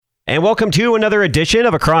And welcome to another edition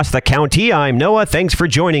of Across the County. I'm Noah. Thanks for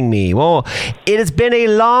joining me. Well, it has been a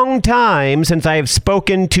long time since I have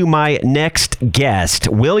spoken to my next guest,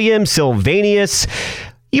 William Silvaneus.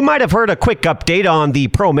 You might have heard a quick update on the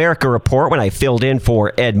Pro America report when I filled in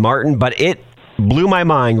for Ed Martin, but it blew my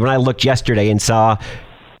mind when I looked yesterday and saw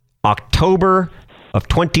October of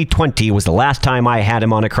 2020 was the last time I had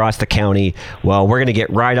him on Across the County. Well, we're going to get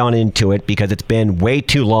right on into it because it's been way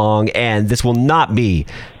too long, and this will not be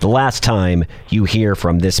the last time you hear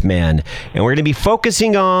from this man. And we're going to be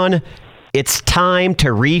focusing on it's time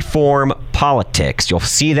to reform politics. You'll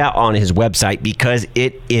see that on his website because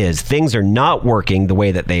it is. Things are not working the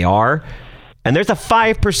way that they are. And there's a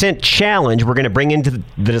 5% challenge we're going to bring into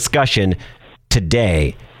the discussion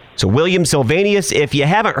today. So William Silvaneus, if you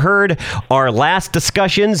haven't heard our last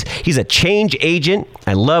discussions, he's a change agent.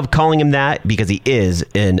 I love calling him that because he is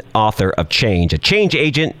an author of change. A change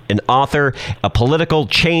agent, an author, a political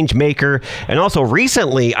change maker. And also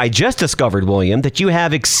recently, I just discovered, William, that you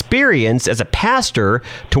have experience as a pastor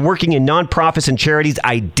to working in nonprofits and charities.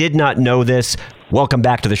 I did not know this. Welcome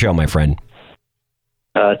back to the show, my friend.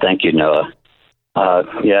 Thank you, Noah.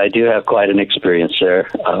 I do have quite an experience there.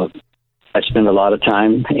 I spent a lot of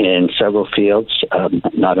time in several fields,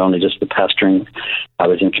 not only just the pastoring. I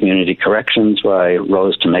was in community corrections where I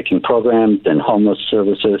rose to making programs, then homeless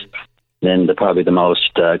services. Then probably the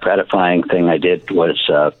most gratifying thing I did was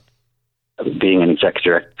being an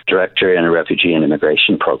executive director in a refugee and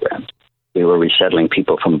immigration program. We were resettling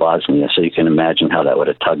people from Bosnia, so you can imagine how that would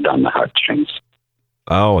have tugged on my heartstrings.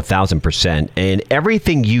 Oh, 1,000%. And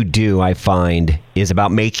everything you do, I find, is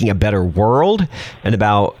about making a better world and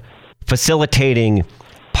about facilitating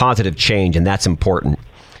positive change, and that's important.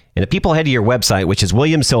 And if people head to your website, which is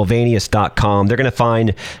williamsilvaneus.com, they're going to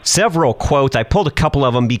find several quotes. I pulled a couple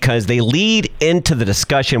of them because they lead into the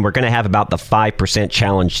discussion we're going to have about the 5%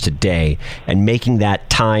 challenge today and making that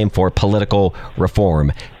time for political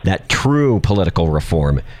reform, that true political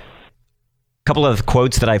reform. A couple of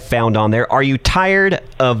quotes that I found on there. Are you tired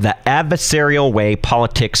of the adversarial way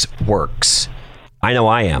politics works? I know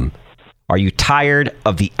I am. Are you tired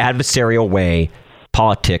of the adversarial way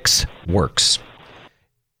politics works?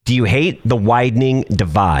 Do you hate the widening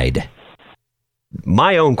divide?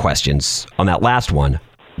 My own questions on that last one.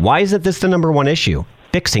 Why isn't this the number one issue?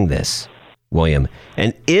 Fixing this, William.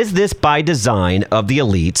 And is this by design of the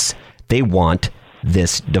elites? They want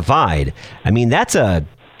this divide. I mean, that's a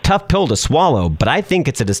tough pill to swallow, but I think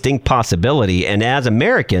it's a distinct possibility. And as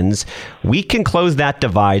Americans, we can close that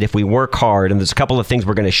divide if we work hard. And there's a couple of things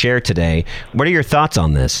we're going to share today. What are your thoughts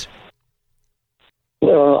on this?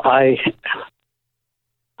 Well, I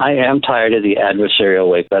am tired of the adversarial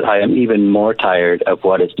way, but I am even more tired of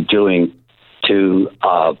what it's doing to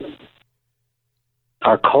our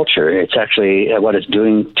culture. It's actually what it's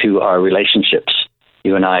doing to our relationships.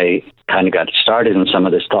 You and I kind of got started in some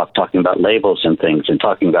of this talk, talking about labels and things, and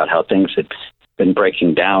talking about how things had been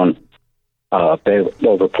breaking down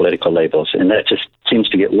over political labels. And that just seems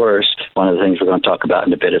to get worse. One of the things we're going to talk about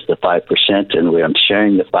in a bit is the 5%, and I'm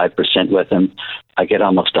sharing the 5% with them. I get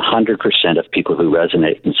almost 100% of people who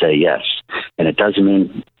resonate and say yes. And it doesn't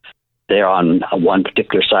mean they're on one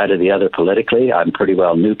particular side or the other politically. I'm pretty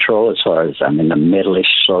well neutral as far as I'm in the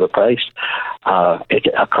middle-ish sort of place.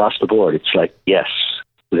 Across the board, it's like, yes,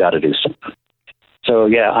 we got to do something. So,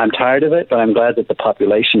 yeah, I'm tired of it, but I'm glad that the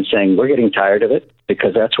population is saying we're getting tired of it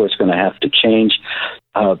because that's what's going to have to change.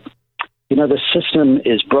 The system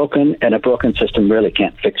is broken, and a broken system really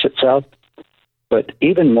can't fix itself. But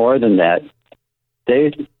even more than that,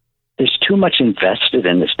 there's too much invested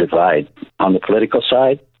in this divide on the political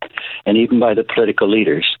side and even by the political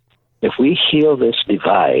leaders. If we heal this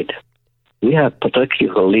divide, we have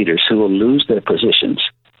political leaders who will lose their positions.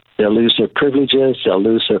 They'll lose their privileges, they'll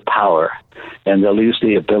lose their power, and they'll lose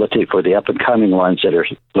the ability for the up-and-coming ones that are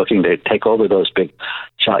looking to take over those big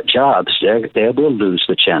shot jobs. They will lose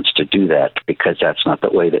the chance to do that because that's not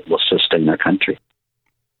the way that will sustain their country.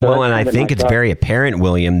 Well, and I think it's very apparent,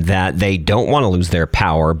 William, that they don't want to lose their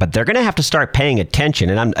power, but they're going to have to start paying attention.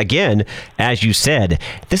 And again, as you said,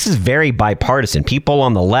 this is very bipartisan. People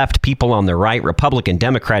on the left, people on the right, Republican,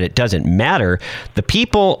 Democrat, it doesn't matter. The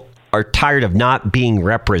people are tired of not being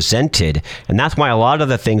represented. And that's why a lot of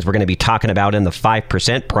the things we're going to be talking about in the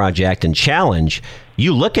 5% Project and Challenge,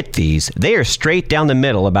 you look at these, they are straight down the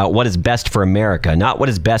middle about what is best for America, not what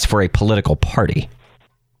is best for a political party.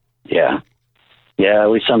 Yeah. Yeah,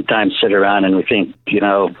 we sometimes sit around and we think,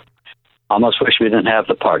 almost wish we didn't have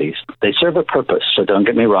the parties. They serve a purpose, so don't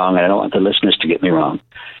get me wrong, and I don't want the listeners to get me wrong.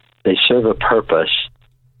 They serve a purpose,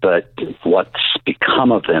 but what's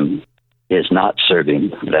become of them is not serving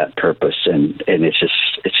that purpose, and it's just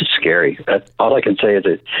scary. All I can say is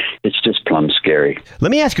that it's just plumb scary.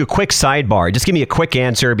 Let me ask you a quick sidebar. Just give me a quick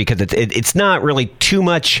answer, because it's not really too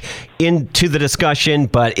much into the discussion,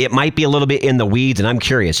 but it might be a little bit in the weeds, and I'm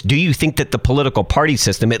curious. Do you think that the political party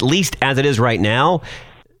system, at least as it is right now,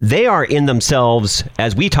 they are in themselves,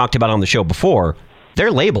 as we talked about on the show before,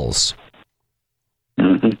 they're labels?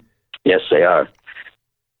 Mm-hmm. Yes, they are.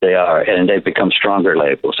 They are, and they've become stronger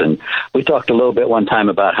labels. And we talked a little bit one time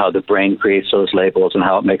about how the brain creates those labels and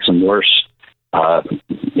how it makes them worse.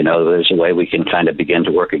 There's a way we can kind of begin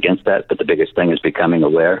to work against that, but the biggest thing is becoming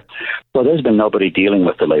aware. Well, there's been nobody dealing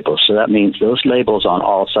with the labels, so that means those labels on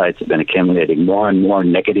all sides have been accumulating more and more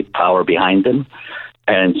negative power behind them.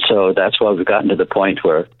 And so that's why we've gotten to the point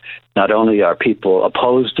where not only are people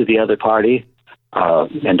opposed to the other party,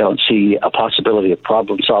 and don't see a possibility of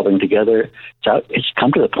problem solving together, it's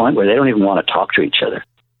come to the point where they don't even want to talk to each other.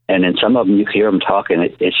 And in some of them, you hear them talk, and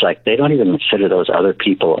it's like they don't even consider those other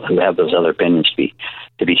people who have those other opinions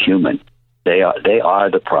to be human. They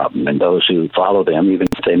are the problem, and those who follow them, even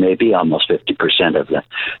if they may be almost 50% of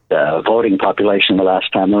the voting population the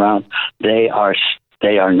last time around, they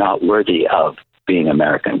are not worthy of being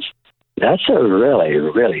Americans. That's a really,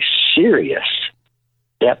 really serious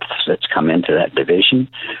depth that's come into that division,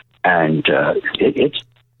 and it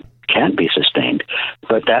can't be sustained.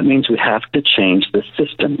 But that means we have to change the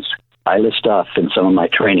systems. I list off in some of my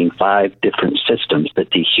training 5 different systems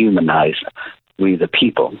that dehumanize we the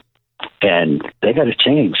people, and they got to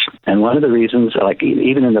change. And one of the reasons, like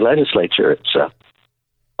even in the legislature, it's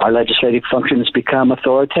our legislative function has become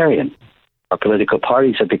authoritarian. Our political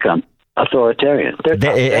parties have become authoritarian.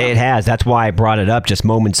 It has. That's why I brought it up just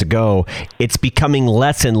moments ago. It's becoming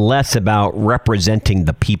less and less about representing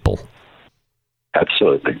the people.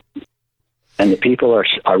 Absolutely. And the people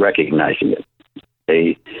are recognizing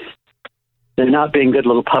it. They're not being good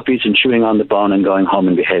little puppies and chewing on the bone and going home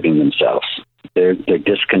and behaving themselves. They're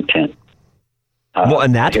discontent.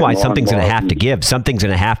 And that's why something's going to have to give. Something's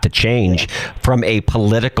going to have to change from a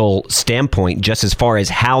political standpoint, just as far as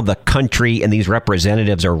how the country and these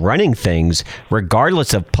representatives are running things,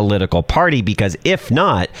 regardless of political party. Because if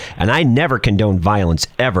not, and I never condone violence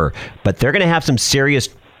ever, but they're going to have some serious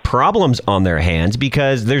problems on their hands,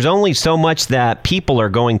 because there's only so much that people are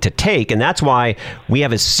going to take. And that's why we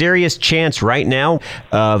have a serious chance right now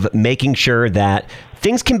of making sure that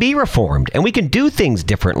things can be reformed and we can do things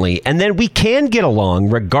differently, and then we can get along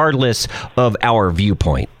regardless of our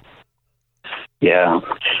viewpoint. Yeah.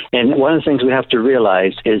 And one of the things we have to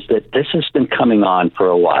realize is that this has been coming on for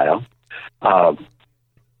a while,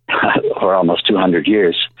 or almost 200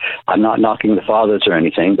 years. I'm not knocking the fathers or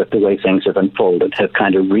anything, but the way things have unfolded have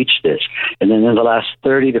kind of reached this. And then in the last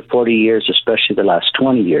 30 to 40 years, especially the last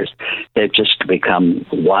 20 years, they've just become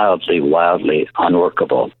wildly, wildly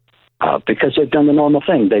unworkable. Because they've done the normal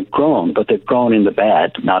thing. They've grown, but they've grown in the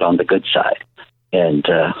bad, not on the good side. And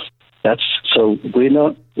so we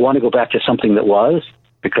don't want to go back to something that was,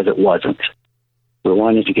 because it wasn't. We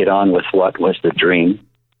wanted to get on with what was the dream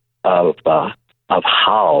of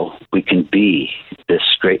how we can be this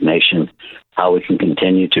great nation, how we can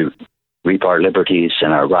continue to reap our liberties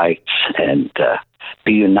and our rights, and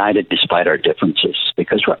be united despite our differences,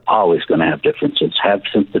 because we're always going to have differences. Have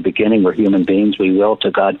since the beginning. We're human beings. We will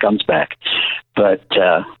till God comes back. But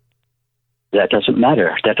that doesn't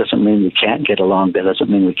matter. That doesn't mean we can't get along. That doesn't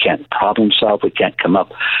mean we can't problem solve. We can't come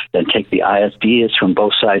up and take the ideas from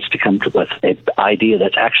both sides to come to with an idea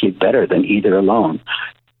that's actually better than either alone.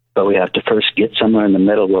 But we have to first get somewhere in the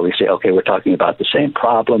middle where we say, okay, we're talking about the same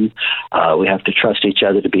problem. We have to trust each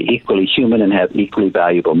other to be equally human and have equally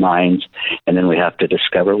valuable minds. And then we have to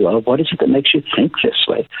discover, well, what is it that makes you think this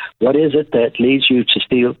way? What is it that leads you to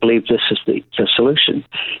still believe this is the solution?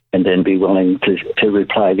 And then be willing to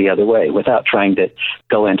reply the other way without trying to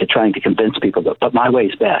go into trying to convince people that, but my way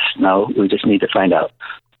is best. No, we just need to find out,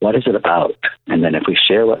 what is it about? And then if we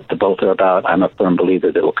share what the both are about, I'm a firm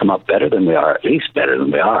believer that we'll come up better than we are, at least better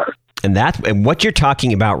than we are. And what you're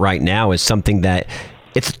talking about right now is something that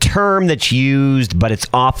it's a term that's used, but it's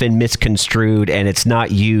often misconstrued, and it's not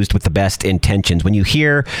used with the best intentions. When you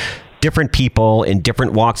hear different people in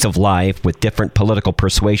different walks of life with different political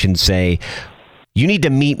persuasions say, you need to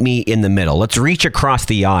meet me in the middle. Let's reach across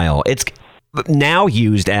the aisle. It's now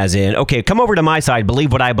used as in, okay, come over to my side,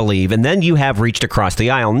 believe what I believe, and then you have reached across the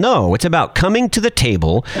aisle. No, it's about coming to the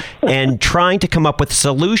table and trying to come up with a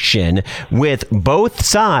solution with both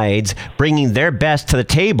sides bringing their best to the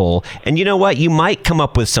table. And you know what? You might come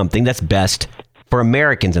up with something that's best for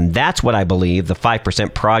Americans. And that's what I believe the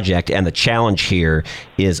 5% Project and the challenge here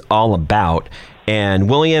is all about. And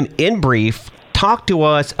William, in brief, talk to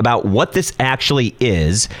us about what this actually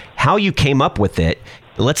is, how you came up with it.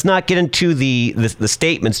 Let's not get into the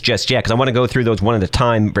statements just yet, because I want to go through those one at a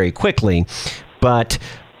time very quickly. But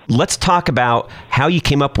let's talk about how you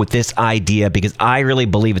came up with this idea, because I really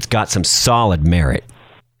believe it's got some solid merit.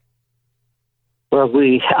 Well,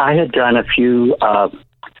 I had done a few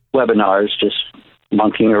webinars just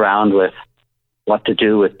monkeying around with what to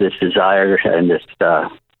do with this desire and this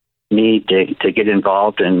need to get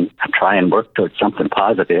involved and try and work towards something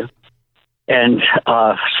positive. And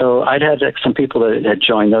so I'd had some people that had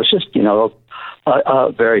joined those, just,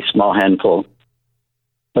 a very small handful.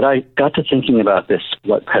 But I got to thinking about this,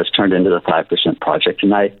 what has turned into the 5% Project,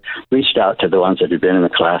 and I reached out to the ones that had been in the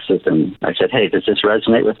classes, and I said, hey, does this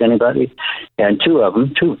resonate with anybody? And two of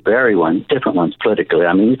them, different ones politically.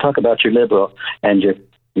 I mean, you talk about your liberal and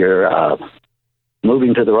your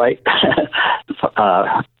moving to the right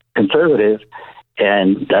conservative,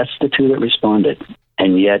 and that's the two that responded.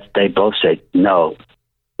 And yet they both said, no,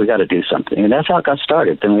 we got to do something. And that's how it got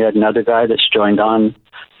started. Then we had another guy that's joined on.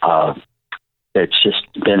 It's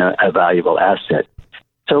just been a valuable asset.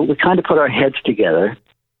 So we kind of put our heads together,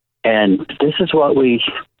 and this is what we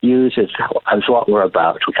use as what we're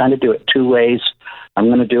about. We kind of do it two ways. I'm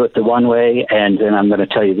going to do it the one way, and then I'm going to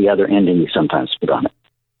tell you the other ending you sometimes put on it.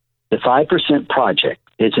 The 5% Project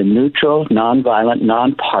is a neutral, nonviolent,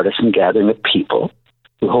 nonpartisan gathering of people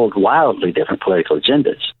who hold wildly different political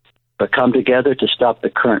agendas, but come together to stop the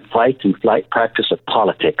current fight and flight practice of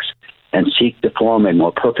politics and seek to form a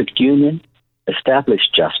more perfect union, establish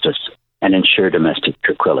justice, and ensure domestic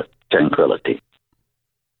tranquility.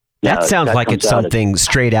 That sounds like it's something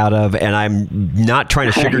straight out of, and I'm not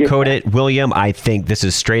trying to sugarcoat it, William. I think this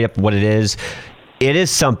is straight up what it is. It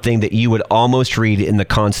is something that you would almost read in the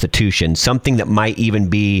Constitution, something that might even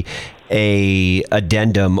be a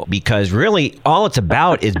addendum, because really all it's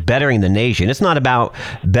about is bettering the nation. It's not about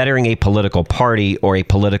bettering a political party or a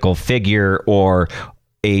political figure or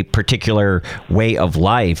a particular way of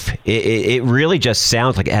life. It really just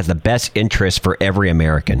sounds like it has the best interest for every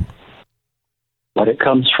American. What it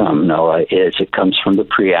comes from, Noah, is it comes from the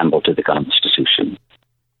preamble to the Constitution.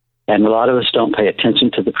 And a lot of us don't pay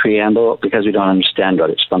attention to the preamble because we don't understand what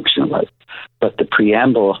its function was. But the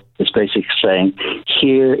preamble is basically saying,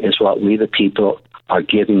 here is what we the people are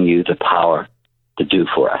giving you the power to do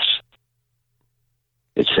for us.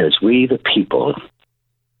 It says, we the people,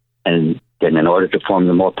 and then in order to form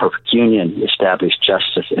the more perfect union, establish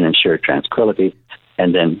justice and ensure tranquility,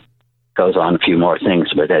 and then goes on a few more things,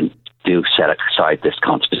 but then do set aside this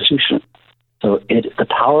Constitution. So the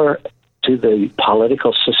power to the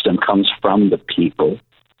political system comes from the people,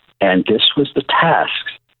 and this was the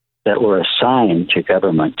tasks that were assigned to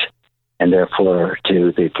government and therefore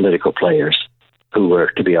to the political players who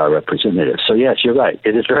were to be our representatives. So yes, you're right.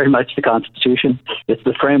 It is very much the Constitution. It's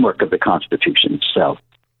the framework of the Constitution itself.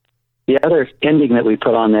 The other ending that we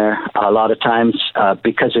put on there a lot of times,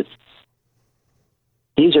 because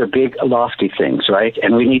these are big, lofty things, right?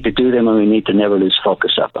 And we need to do them, and we need to never lose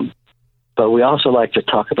focus of them. But we also like to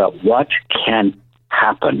talk about what can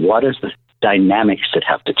happen. What is the dynamics that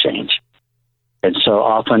have to change? And so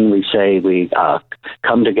often we say we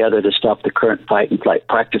come together to stop the current fight and flight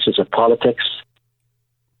practices of politics,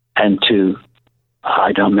 and to,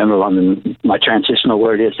 I don't remember what my transitional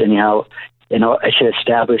word is anyhow, I should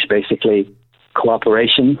establish basically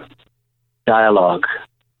cooperation, dialogue,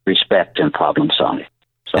 respect, and problem solving.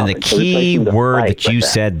 And the key word that you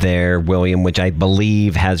said there, William, which I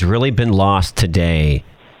believe has really been lost today,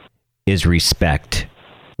 is respect.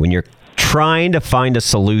 When you're trying to find a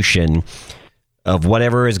solution of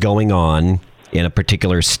whatever is going on in a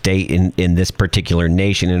particular state, in this particular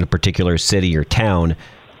nation, in a particular city or town,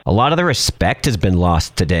 a lot of the respect has been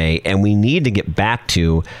lost today, and we need to get back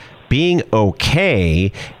to being okay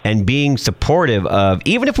and being supportive of,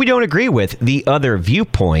 even if we don't agree with the other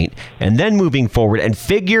viewpoint, and then moving forward and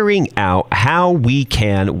figuring out how we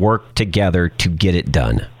can work together to get it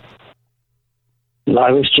done. Well,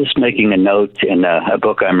 I was just making a note in a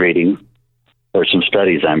book I'm reading, or some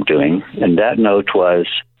studies I'm doing, and that note was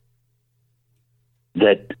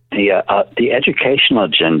that the educational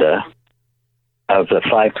agenda of the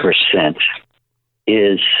 5%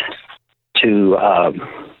 is to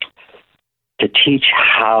teach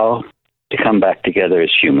how to come back together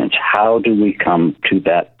as humans. How do we come to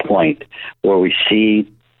that point where we see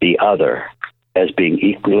the other as being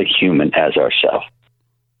equally human as ourselves?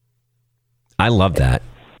 I love that.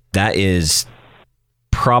 That is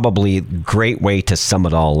probably a great way to sum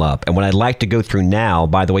it all up. And what I'd like to go through now,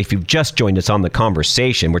 by the way, if you've just joined us on the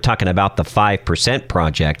conversation, we're talking about the 5%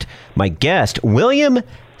 Project. My guest, William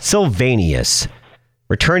Silvaneus.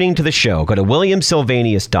 Returning to the show, go to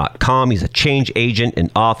williamsilvaneus.com. He's a change agent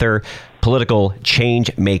and author, political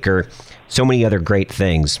change maker, so many other great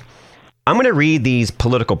things. I'm going to read these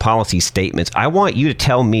political policy statements. I want you to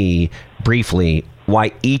tell me briefly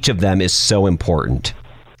why each of them is so important.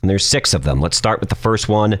 And there's 6 of them. Let's start with the first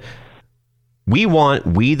one. We want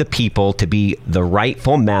we the people to be the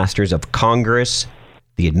rightful masters of Congress,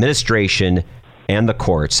 the administration, and the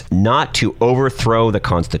courts, not to overthrow the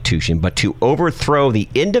Constitution, but to overthrow the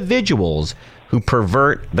individuals who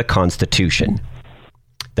pervert the Constitution.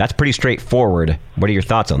 That's pretty straightforward. What are your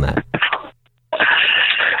thoughts on that?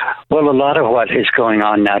 Well, a lot of what is going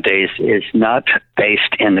on nowadays is not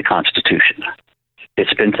based in the Constitution.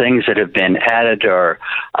 It's been things that have been added or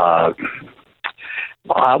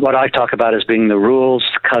what I talk about as being the rules,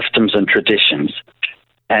 customs, and traditions.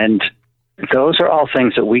 And those are all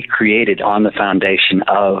things that we created on the foundation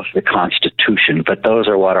of the Constitution, but those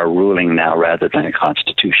are what are ruling now rather than a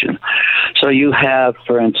Constitution. So you have,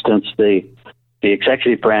 for instance, the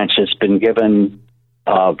executive branch has been given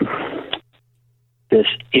this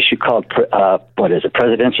issue called,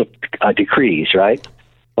 presidential decrees, right?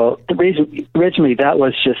 Well, the reason originally that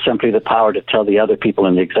was just simply the power to tell the other people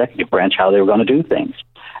in the executive branch how they were going to do things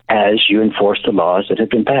as you enforce the laws that have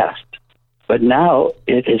been passed. But now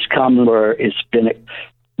it has come where it's been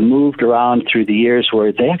moved around through the years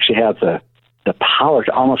where they actually have the power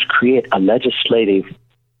to almost create a legislative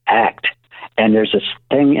act. And there's this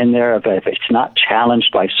thing in there of if it's not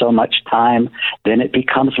challenged by so much time, then it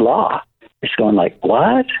becomes law. It's going like,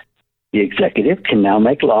 what? The executive can now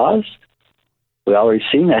make laws? We already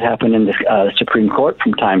seen that happen in the Supreme Court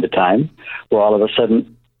from time to time, where all of a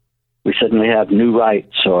sudden we suddenly have new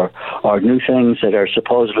rights or new things that are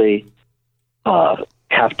supposedly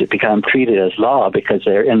have to become treated as law because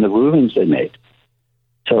they're in the rulings they made.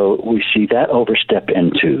 So we see that overstep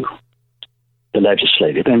into the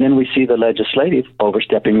legislative. And then we see the legislative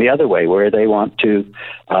overstepping the other way, where they want to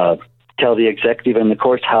tell the executive and the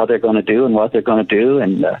courts how they're going to do and what they're going to do.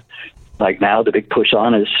 And like now, the big push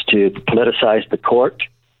on is to politicize the court.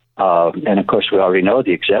 And of course, we already know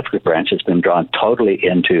the executive branch has been drawn totally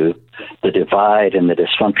into the divide and the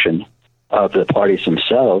dysfunction of the parties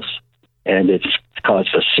themselves. And it's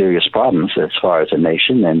caused us serious problems as far as a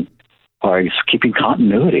nation and as far as keeping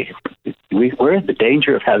continuity. We're in the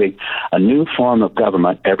danger of having a new form of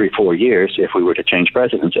government every 4 years if we were to change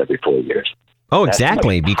presidents every 4 years. Oh,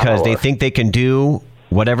 exactly, because they think they can do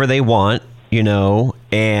whatever they want,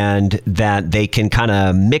 and that they can kind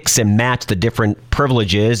of mix and match the different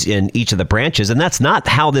privileges in each of the branches. And that's not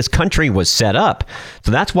how this country was set up.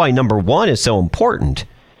 So that's why number 1 is so important.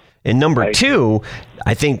 And number 2,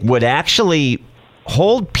 I think would actually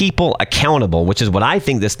hold people accountable, which is what I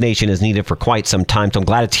think this nation has needed for quite some time. So I'm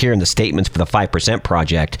glad it's here in the statements for the 5%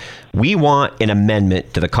 Project. We want an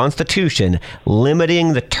amendment to the Constitution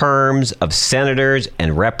limiting the terms of senators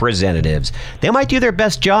and representatives. They might do their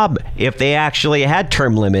best job if they actually had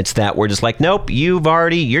term limits that were just like, nope,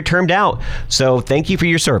 you're termed out. So thank you for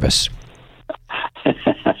your service.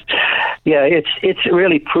 Yeah, it's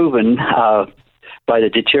really proven by the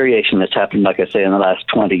deterioration that's happened, like I say, in the last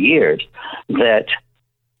 20 years, that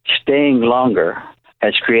staying longer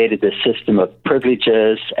has created this system of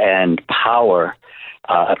privileges and power,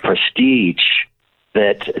 prestige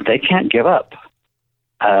that they can't give up.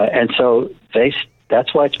 And so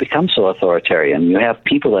that's why it's become so authoritarian. You have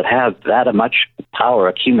people that have that much power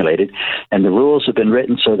accumulated, and the rules have been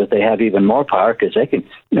written so that they have even more power because they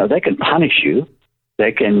can punish you.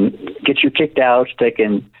 They can get you kicked out. They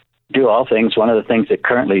can do all things. One of the things that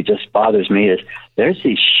currently just bothers me is there's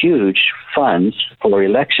these huge funds for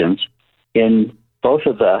elections in both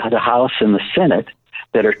of the House and the Senate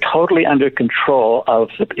that are totally under control of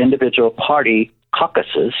the individual party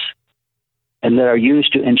caucuses and that are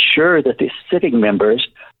used to ensure that the sitting members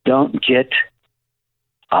don't get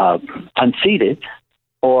unseated,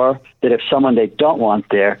 or that if someone they don't want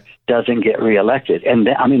there doesn't get reelected. And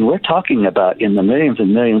we're talking about in the millions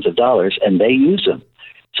and millions of dollars, and they use them.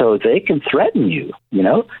 So they can threaten you,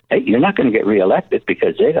 hey, you're not going to get reelected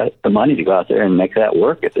because they got the money to go out there and make that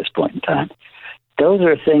work at this point in time. Those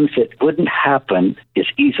are things that wouldn't happen as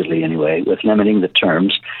easily anyway with limiting the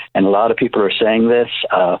terms. And a lot of people are saying this.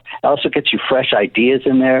 It also gets you fresh ideas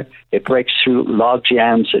in there. It breaks through log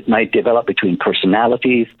jams that might develop between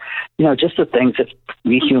personalities, just the things that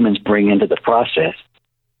we humans bring into the process.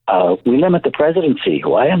 We limit the presidency.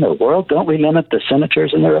 Why in the world don't we limit the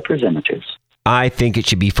senators and the representatives? I think it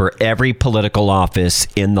should be for every political office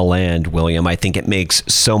in the land, William. I think it makes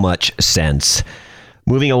so much sense.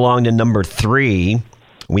 Moving along to number 3,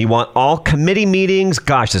 We want all committee meetings.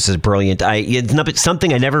 Gosh, this is brilliant. It's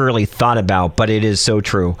something I never really thought about, but it is so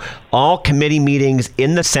true. All committee meetings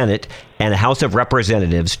in the Senate and the House of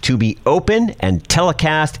Representatives to be open and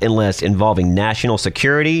telecast unless involving national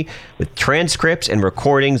security, with transcripts and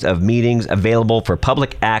recordings of meetings available for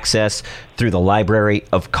public access through the Library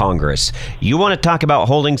of Congress. You want to talk about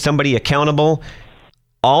holding somebody accountable?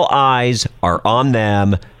 All eyes are on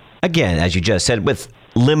them. Again, as you just said, with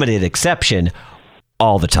limited exception,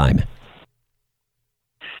 all the time.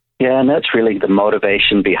 Yeah, and that's really the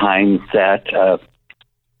motivation behind that.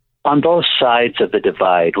 On both sides of the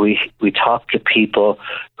divide, we talk to people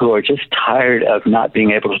who are just tired of not being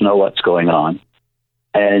able to know what's going on.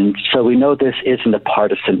 And so we know this isn't a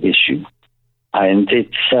partisan issue. And it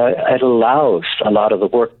allows a lot of the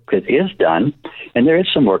work that is done, and there is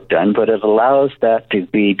some work done, but it allows that to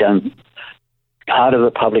be done out of the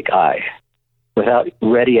public eye, without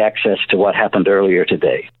ready access to what happened earlier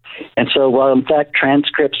today. And so while in fact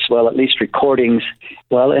transcripts, well, at least recordings,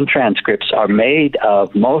 well, and transcripts are made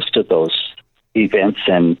of most of those events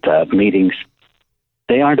and meetings,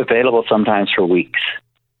 they aren't available sometimes for weeks.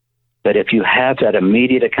 But if you have that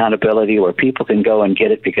immediate accountability where people can go and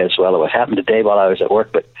get it because, well, it was happened today while I was at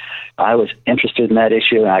work, but I was interested in that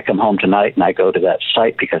issue, and I come home tonight and I go to that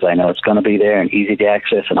site because I know it's going to be there and easy to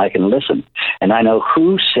access, and I can listen. And I know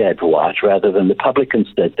who said what rather than the Republicans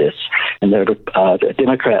did this and the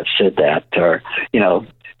Democrats said that. Or,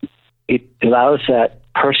 it allows that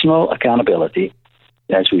personal accountability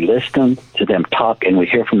as we listen to them talk and we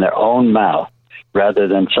hear from their own mouth rather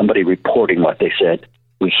than somebody reporting what they said.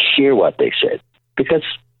 We hear what they said. Because,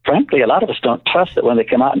 frankly, a lot of us don't trust that when they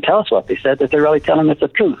come out and tell us what they said, that they're really telling us the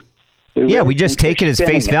truth. We just take it as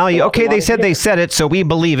face value. Okay, they said it, so we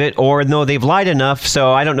believe it. Or, no, they've lied enough,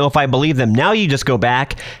 so I don't know if I believe them. Now you just go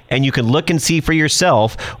back and you can look and see for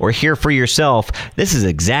yourself or hear for yourself. This is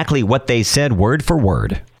exactly what they said, word for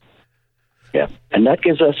word. Yeah, and that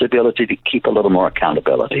gives us the ability to keep a little more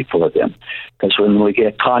accountability for them. Because when we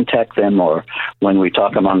contact them or when we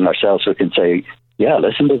talk among ourselves, we can say, yeah,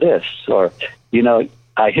 listen to this. Or,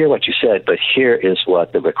 I hear what you said, but here is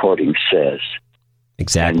what the recording says.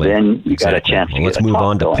 Exactly. And then you got a chance to get let's move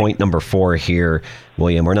on to point number 4 here,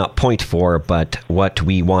 William. Or not point 4, but what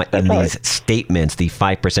we want in these statements, the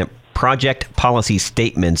 5% project policy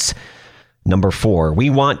statements. Number 4,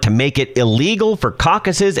 we want to make it illegal for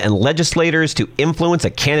caucuses and legislators to influence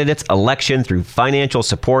a candidate's election through financial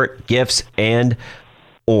support, gifts, and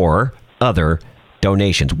or other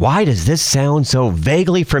donations. Why does this sound so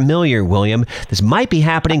vaguely familiar, William? This might be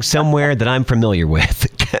happening somewhere that I'm familiar with.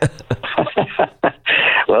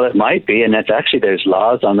 Well, it might be, and that's actually, there's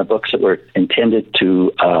laws on the books that were intended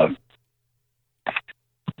to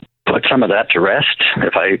put some of that to rest,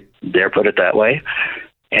 if I dare put it that way.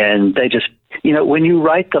 And they just, when you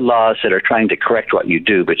write the laws that are trying to correct what you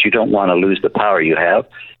do, but you don't want to lose the power you have,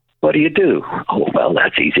 what do? Oh, well,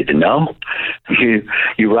 that's easy to know.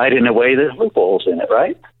 You write in a way there's loopholes in it,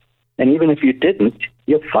 right? And even if you didn't,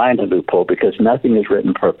 you'll find a loophole because nothing is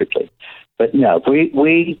written perfectly. But no,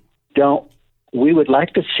 we would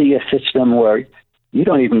like to see a system where you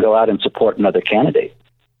don't even go out and support another candidate.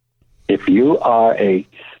 If you are a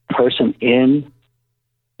person in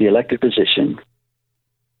the elected position,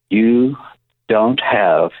 you don't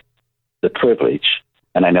have the privilege.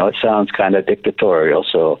 And I know it sounds kind of dictatorial,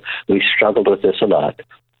 so we struggled with this a lot.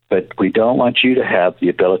 But we don't want you to have the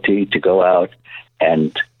ability to go out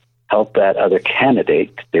and help that other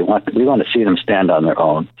candidate. We want to see them stand on their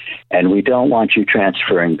own. And we don't want you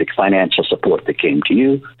transferring the financial support that came to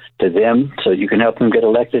you, to them, so you can help them get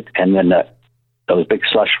elected. And then those big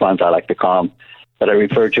slush funds, I like to call them, that I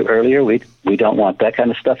referred to earlier, we don't want that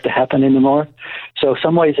kind of stuff to happen anymore. So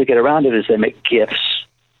some ways to get around it is they make gifts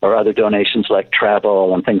or other donations like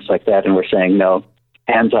travel and things like that. And we're saying, no,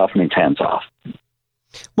 hands off means hands off.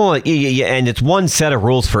 Well, and it's one set of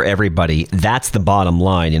rules for everybody. That's the bottom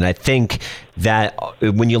line. And I think that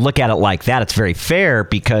when you look at it like that, it's very fair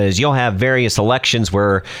because you'll have various elections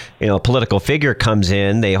where, a political figure comes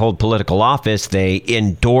in, they hold political office, they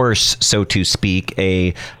endorse, so to speak,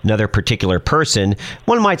 another particular person.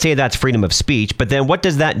 One might say that's freedom of speech, but then what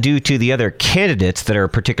does that do to the other candidates that are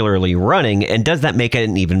particularly running? And does that make it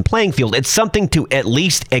an even playing field? It's something to at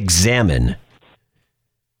least examine.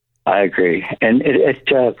 I agree. And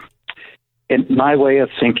in my way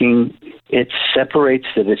of thinking, it separates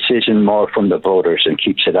the decision more from the voters and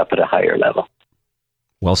keeps it up at a higher level.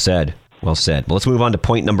 Well said. Well said. Well, let's move on to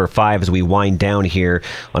point number 5 as we wind down here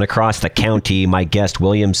on Across the County. My guest,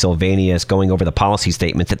 William Silvaneus, going over the policy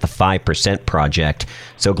statements at the 5% Project.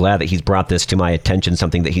 So glad that he's brought this to my attention,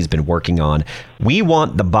 something that he's been working on. We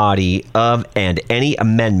want the body of and any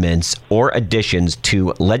amendments or additions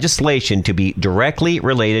to legislation to be directly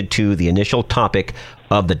related to the initial topic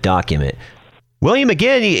of the document. William,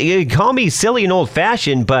 again, you call me silly and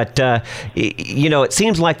old-fashioned, but, it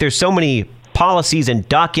seems like there's so many policies and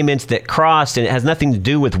documents that cross, and it has nothing to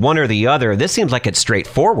do with one or the other. This seems like it's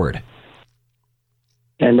straightforward.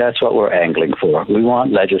 And that's what we're angling for. We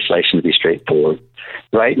want legislation to be straightforward.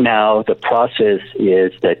 Right now, the process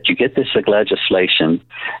is that you get this legislation,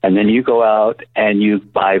 and then you go out and you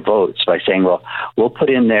buy votes by saying, well, we'll put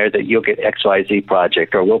in there that you'll get XYZ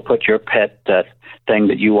project, or we'll put your pet thing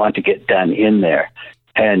that you want to get done in there.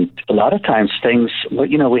 And a lot of times things,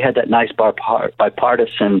 we had that nice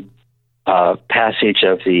bipartisan passage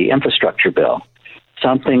of the infrastructure bill,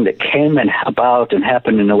 something that came about and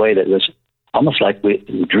happened in a way that was almost like we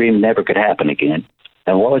dreamed never could happen again.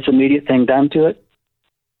 And what was the immediate thing done to it?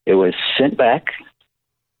 It was sent back,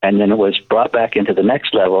 and then it was brought back into the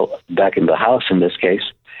next level, back in the House in this case,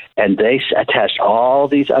 and they attached all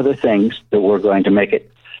these other things that were going to make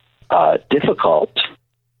it difficult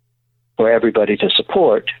for everybody to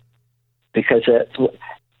support, because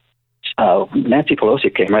Nancy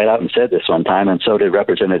Pelosi came right out and said this one time, and so did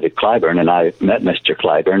Representative Clyburn, and I met Mr.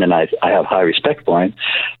 Clyburn, and I have high respect for him,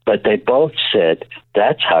 but they both said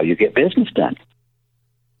that's how you get business done.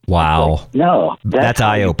 Wow. Like, no. That's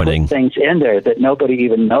eye-opening. Things in there that nobody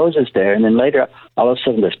even knows is there, and then later, all of a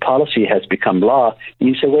sudden, this policy has become law, and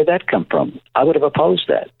you say, where'd that come from? I would have opposed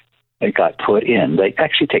that. It got put in. They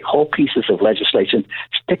actually take whole pieces of legislation,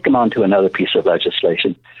 stick them onto another piece of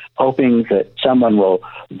legislation, hoping that someone will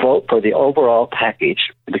vote for the overall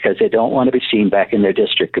package because they don't want to be seen back in their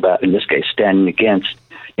district about, in this case, standing against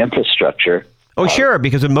infrastructure. Oh, sure,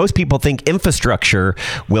 because when most people think infrastructure,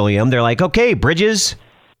 William, they're like, okay, bridges,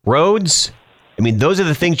 roads. I mean, those are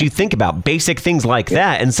the things you think about, basic things like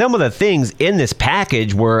that. And some of the things in this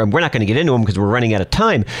package, we're not going to get into them because we're running out of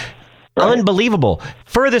time. Right. Unbelievable.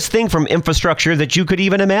 Furthest thing from infrastructure that you could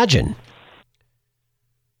even imagine.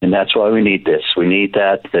 And that's why we need this. We need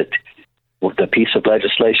that the piece of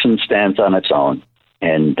legislation stands on its own,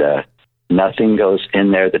 and nothing goes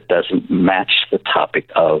in there that doesn't match the topic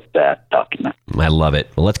of that document. I love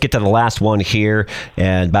it. Well, let's get to the last one here,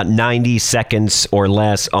 and about 90 seconds or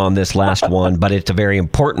less on this last one, but it's a very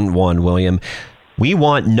important one, William. We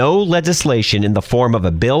want no legislation in the form of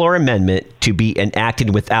a bill or amendment to be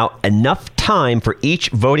enacted without enough time for each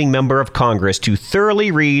voting member of Congress to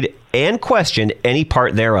thoroughly read and question any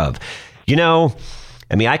part thereof.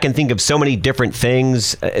 I can think of so many different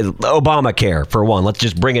things. Obamacare, for one. Let's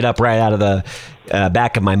just bring it up right out of the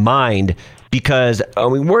back of my mind, because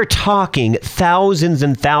we're talking thousands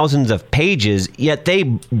and thousands of pages, yet they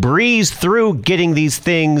breeze through getting these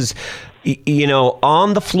things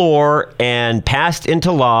on the floor and passed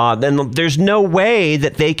into law. Then there's no way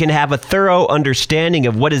that they can have a thorough understanding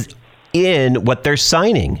of what is in what they're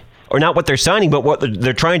signing, or not what they're signing, but what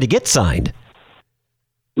they're trying to get signed.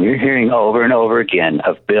 We're hearing over and over again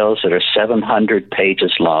of bills that are 700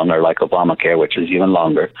 pages long, or like Obamacare, which is even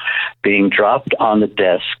longer, being dropped on the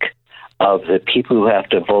desk of the people who have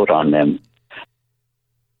to vote on them.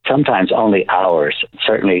 Sometimes only hours,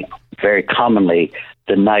 certainly very commonly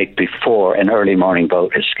the night before an early morning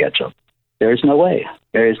vote is scheduled. There is no way.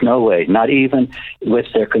 There is no way. Not even with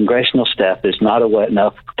their congressional staff, there's not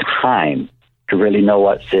enough time to really know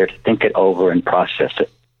what's there, to think it over and process it.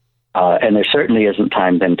 And there certainly isn't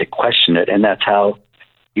time then to question it. And that's how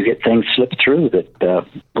you get things slipped through that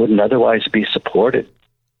wouldn't otherwise be supported.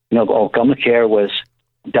 Obamacare was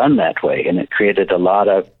done that way, and it created a lot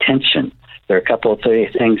of tension. There are a couple of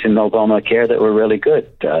things in Obamacare that were really good,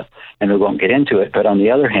 and we won't get into it. But on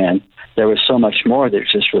the other hand, there was so much more that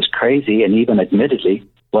just was crazy, and even admittedly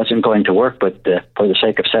wasn't going to work. But for the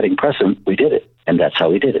sake of setting precedent, we did it, and that's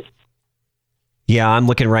how we did it. Yeah, I'm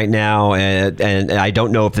looking right now, and I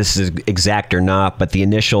don't know if this is exact or not, but the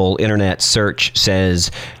initial internet search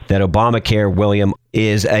says that Obamacare, William,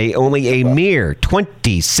 is only a mere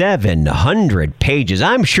 2,700 pages.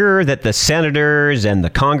 I'm sure that the senators and the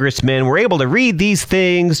congressmen were able to read these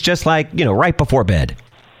things just like, right before bed.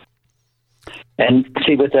 And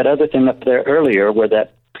see, with that other thing up there earlier, where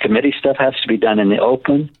that committee stuff has to be done in the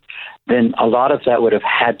open, then a lot of that would have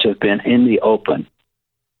had to have been in the open,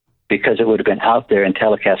 because it would have been out there and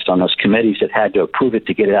telecast on those committees that had to approve it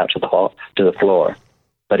to get it out to the floor.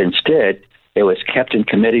 But instead, it was kept in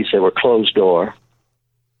committees that were closed door.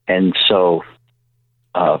 And so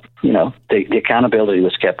the accountability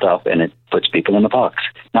was kept up, and it puts people in the box.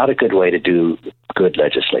 Not a good way to do good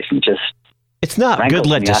legislation. It's not good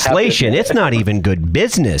legislation. It's not even good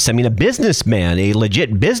business. I mean, a businessman, a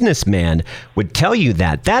legit businessman would tell you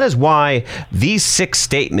that. That is why these 6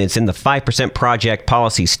 statements in the 5% Project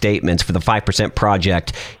policy statements for the 5%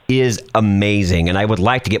 Project is amazing. And I would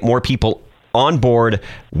like to get more people on board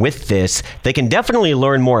with this. They can definitely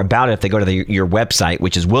learn more about it if they go to your website,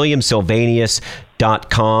 which is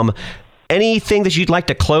williamsilvaneus.com. Anything that you'd like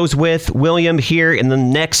to close with, William, here in the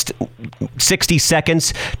next 60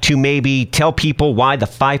 seconds to maybe tell people why the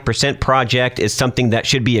 5% Project is something that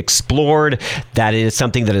should be explored, that it is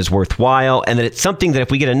something that is worthwhile, and that it's something that if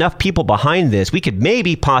we get enough people behind this, we could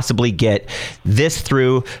maybe possibly get this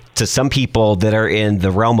through to some people that are in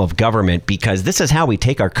the realm of government, because this is how we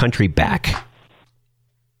take our country back.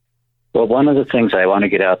 Well, one of the things I want to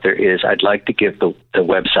get out there is I'd like to give the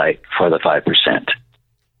website for the 5%.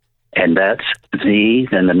 And that's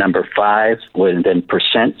then the number 5, then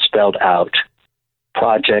percent spelled out,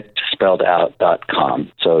 project spelled out.com.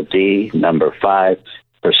 So the number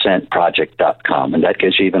 5% project.com. And that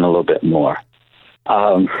gives you even a little bit more.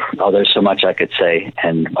 There's so much I could say.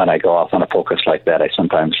 And when I go off on a focus like that, I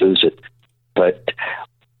sometimes lose it. But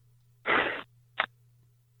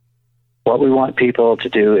what we want people to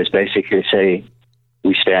do is basically say,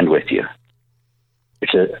 we stand with you.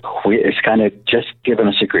 It's kind of just giving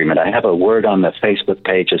us agreement. I have a word on the Facebook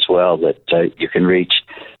page as well that you can reach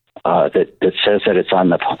that says that it's on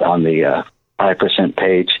the 5%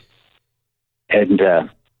 page, and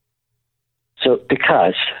so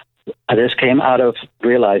because this came out of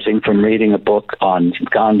realizing from reading a book on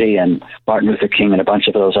Gandhi and Martin Luther King and a bunch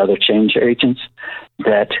of those other change agents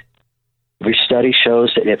that study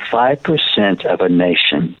shows that if 5% of a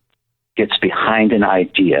nation gets behind an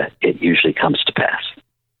idea, it usually comes to pass.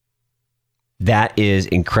 That is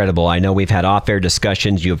incredible. I know we've had off-air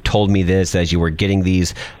discussions. You have told me this as you were getting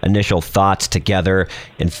these initial thoughts together.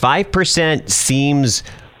 And 5% seems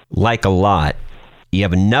like a lot. You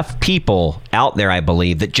have enough people out there, I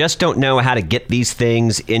believe, that just don't know how to get these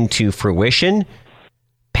things into fruition.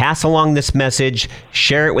 Pass along this message.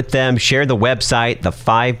 Share it with them. Share the website, the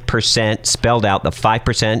 5%, spelled out, the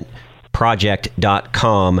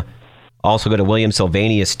 5%project.com. Also go to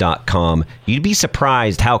williamsilvaneus.com. You'd be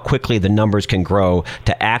surprised how quickly the numbers can grow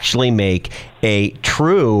to actually make a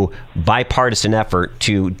true bipartisan effort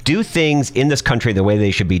to do things in this country the way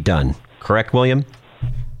they should be done. Correct, William?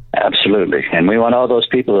 Absolutely. And we want all those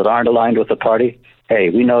people that aren't aligned with the party.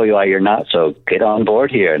 Hey, we know why you're not, so get on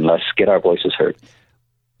board here and let's get our voices heard.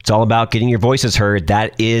 It's all about getting your voices heard.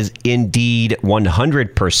 That is indeed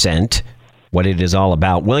 100% what it is all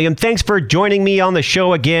about. William, thanks for joining me on the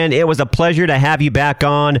show again. It was a pleasure to have you back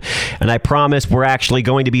on, and I promise we're actually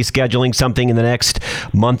going to be scheduling something in the next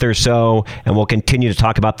month or so, and we'll continue to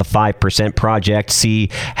talk about the 5% Project, see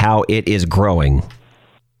how it is growing.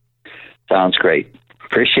 Sounds great.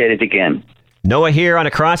 Appreciate it again. Noah here on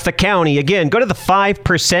Across the County. Again, go to the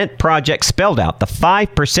 5% Project, spelled out, the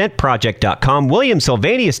 5%project.com,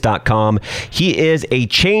 williamsilvaneus.com. He is a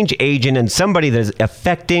change agent and somebody that is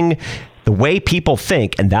affecting the way people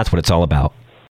think, and that's what it's all about.